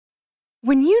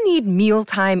When you need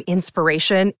mealtime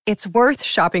inspiration, it's worth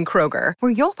shopping Kroger,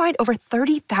 where you'll find over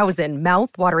 30,000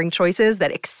 mouth-watering choices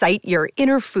that excite your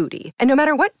inner foodie. And no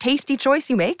matter what tasty choice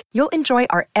you make, you'll enjoy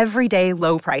our everyday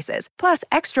low prices, plus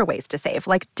extra ways to save,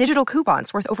 like digital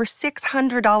coupons worth over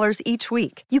 $600 each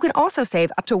week. You can also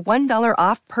save up to $1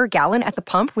 off per gallon at the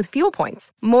pump with fuel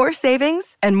points. More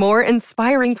savings and more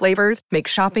inspiring flavors make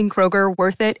shopping Kroger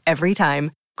worth it every time.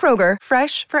 Kroger,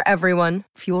 fresh for everyone.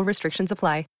 Fuel restrictions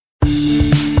apply.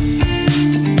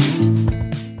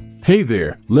 Hey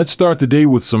there, let's start the day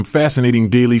with some fascinating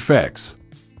daily facts.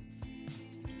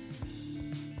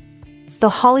 The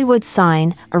Hollywood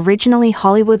sign, originally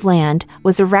Hollywoodland,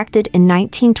 was erected in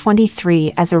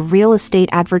 1923 as a real estate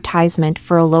advertisement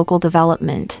for a local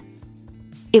development.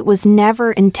 It was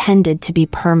never intended to be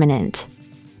permanent.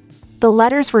 The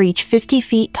letters were each 50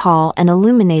 feet tall and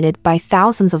illuminated by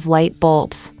thousands of light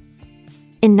bulbs.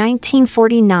 In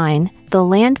 1949, the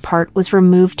land part was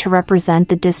removed to represent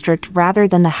the district rather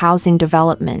than the housing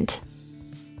development.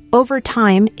 Over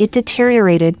time, it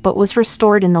deteriorated but was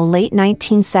restored in the late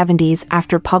 1970s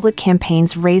after public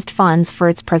campaigns raised funds for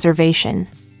its preservation.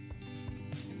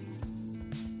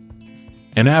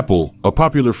 An apple, a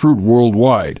popular fruit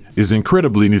worldwide, is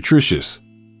incredibly nutritious.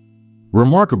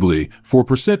 Remarkably,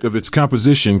 4% of its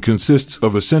composition consists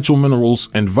of essential minerals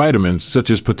and vitamins such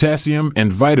as potassium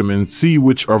and vitamin C,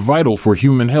 which are vital for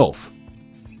human health.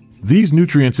 These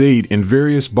nutrients aid in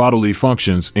various bodily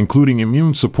functions, including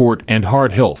immune support and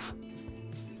heart health.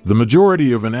 The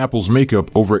majority of an apple's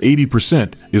makeup, over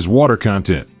 80%, is water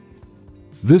content.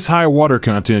 This high water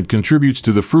content contributes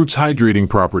to the fruit's hydrating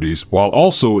properties while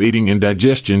also aiding in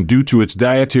digestion due to its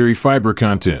dietary fiber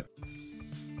content.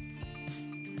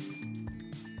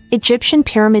 Egyptian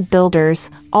pyramid builders,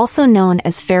 also known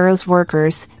as Pharaoh's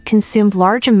workers, consumed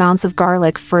large amounts of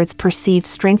garlic for its perceived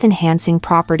strength-enhancing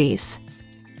properties.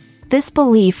 This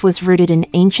belief was rooted in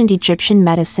ancient Egyptian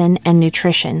medicine and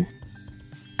nutrition.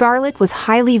 Garlic was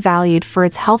highly valued for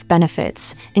its health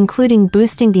benefits, including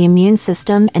boosting the immune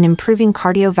system and improving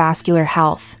cardiovascular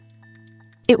health.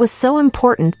 It was so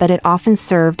important that it often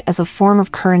served as a form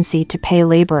of currency to pay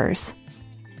laborers.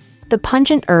 The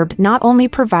pungent herb not only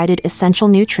provided essential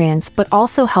nutrients but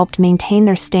also helped maintain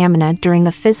their stamina during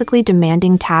the physically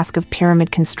demanding task of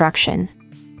pyramid construction.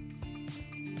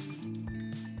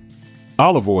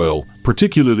 Olive oil,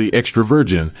 particularly extra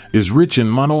virgin, is rich in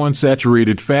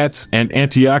monounsaturated fats and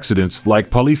antioxidants like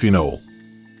polyphenol.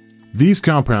 These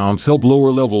compounds help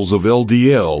lower levels of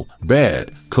LDL,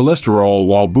 bad, cholesterol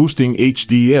while boosting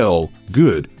HDL,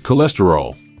 good,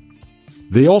 cholesterol.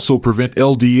 They also prevent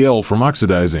LDL from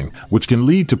oxidizing, which can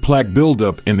lead to plaque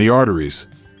buildup in the arteries.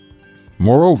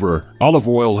 Moreover, olive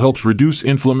oil helps reduce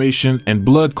inflammation and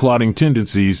blood clotting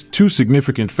tendencies, two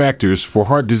significant factors for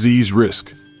heart disease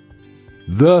risk.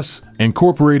 Thus,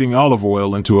 incorporating olive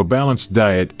oil into a balanced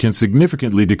diet can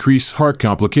significantly decrease heart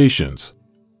complications.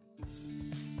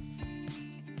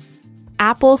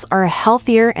 Apples are a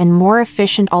healthier and more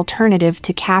efficient alternative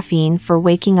to caffeine for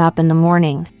waking up in the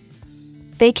morning.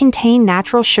 They contain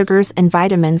natural sugars and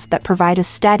vitamins that provide a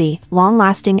steady,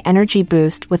 long-lasting energy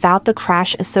boost without the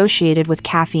crash associated with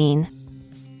caffeine.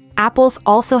 Apples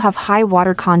also have high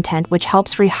water content, which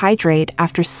helps rehydrate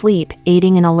after sleep,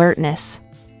 aiding in alertness.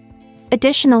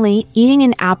 Additionally, eating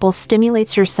an apple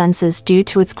stimulates your senses due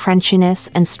to its crunchiness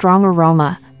and strong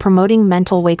aroma, promoting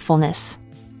mental wakefulness.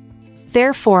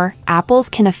 Therefore, apples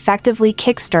can effectively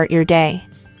kickstart your day.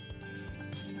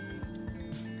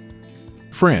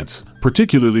 France,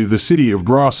 particularly the city of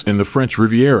Grasse in the French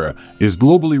Riviera, is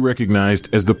globally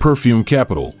recognized as the perfume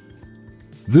capital.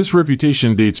 This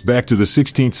reputation dates back to the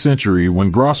 16th century when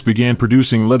Grasse began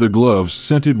producing leather gloves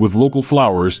scented with local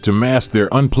flowers to mask their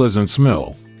unpleasant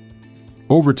smell.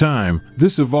 Over time,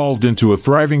 this evolved into a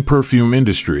thriving perfume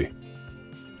industry.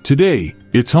 Today,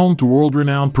 it's home to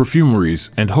world-renowned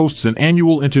perfumeries and hosts an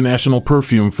annual international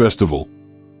perfume festival.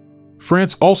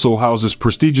 France also houses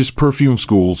prestigious perfume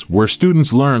schools where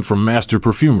students learn from master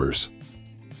perfumers.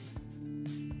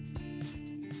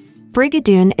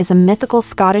 Brigadoon is a mythical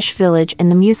Scottish village in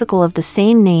the musical of the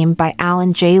same name by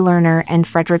Alan J. Lerner and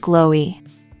Frederick Loewe.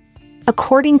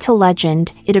 According to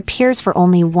legend, it appears for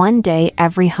only one day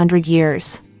every 100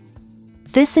 years.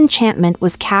 This enchantment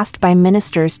was cast by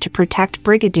ministers to protect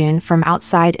Brigadoon from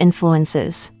outside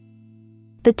influences.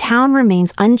 The town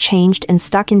remains unchanged and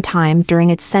stuck in time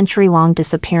during its century-long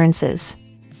disappearances.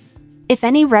 If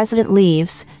any resident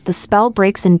leaves, the spell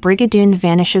breaks and Brigadoon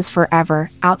vanishes forever.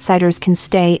 Outsiders can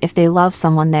stay if they love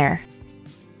someone there.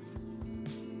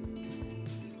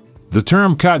 The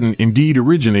term cotton indeed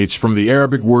originates from the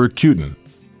Arabic word kutan.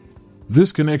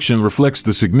 This connection reflects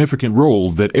the significant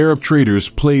role that Arab traders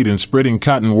played in spreading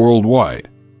cotton worldwide.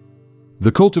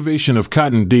 The cultivation of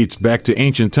cotton dates back to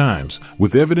ancient times,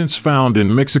 with evidence found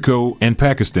in Mexico and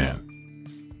Pakistan.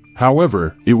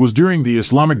 However, it was during the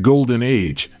Islamic Golden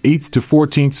Age, 8th to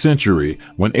 14th century,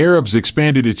 when Arabs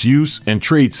expanded its use and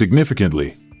trade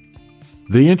significantly.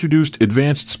 They introduced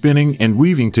advanced spinning and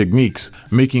weaving techniques,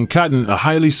 making cotton a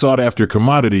highly sought-after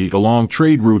commodity along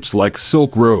trade routes like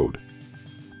Silk Road.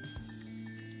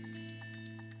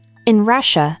 In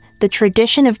Russia, the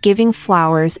tradition of giving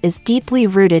flowers is deeply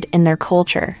rooted in their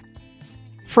culture.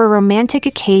 For romantic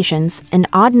occasions, an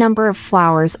odd number of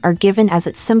flowers are given as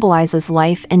it symbolizes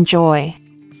life and joy.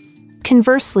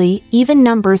 Conversely, even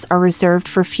numbers are reserved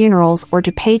for funerals or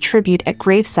to pay tribute at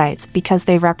gravesites because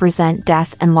they represent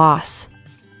death and loss.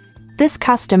 This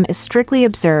custom is strictly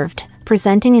observed.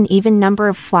 Presenting an even number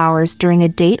of flowers during a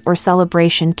date or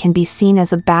celebration can be seen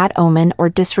as a bad omen or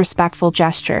disrespectful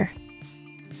gesture.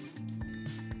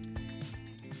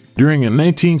 During a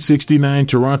 1969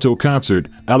 Toronto concert,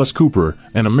 Alice Cooper,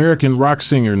 an American rock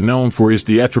singer known for his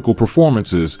theatrical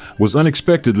performances, was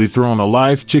unexpectedly thrown a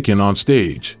live chicken on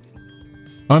stage.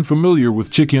 Unfamiliar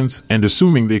with chickens and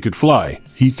assuming they could fly,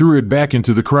 he threw it back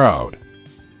into the crowd.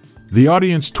 The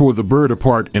audience tore the bird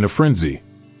apart in a frenzy.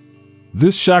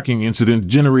 This shocking incident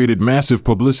generated massive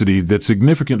publicity that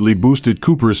significantly boosted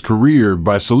Cooper's career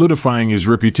by solidifying his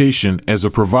reputation as a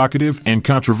provocative and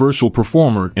controversial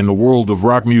performer in the world of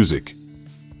rock music.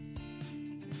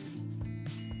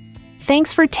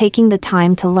 Thanks for taking the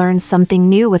time to learn something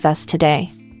new with us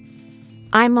today.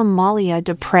 I'm Amalia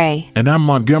Dupre. And I'm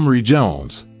Montgomery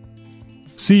Jones.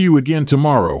 See you again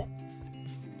tomorrow.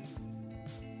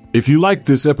 If you liked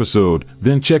this episode,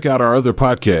 then check out our other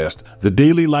podcast, the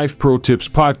Daily Life Pro Tips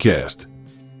Podcast.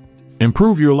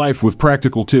 Improve your life with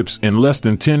practical tips in less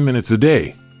than 10 minutes a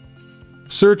day.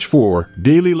 Search for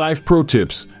Daily Life Pro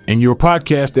Tips in your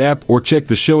podcast app or check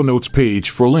the show notes page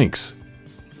for links.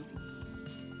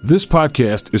 This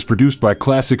podcast is produced by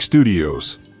Classic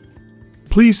Studios.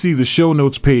 Please see the show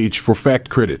notes page for fact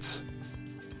credits.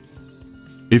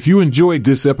 If you enjoyed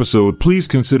this episode, please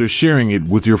consider sharing it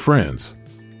with your friends.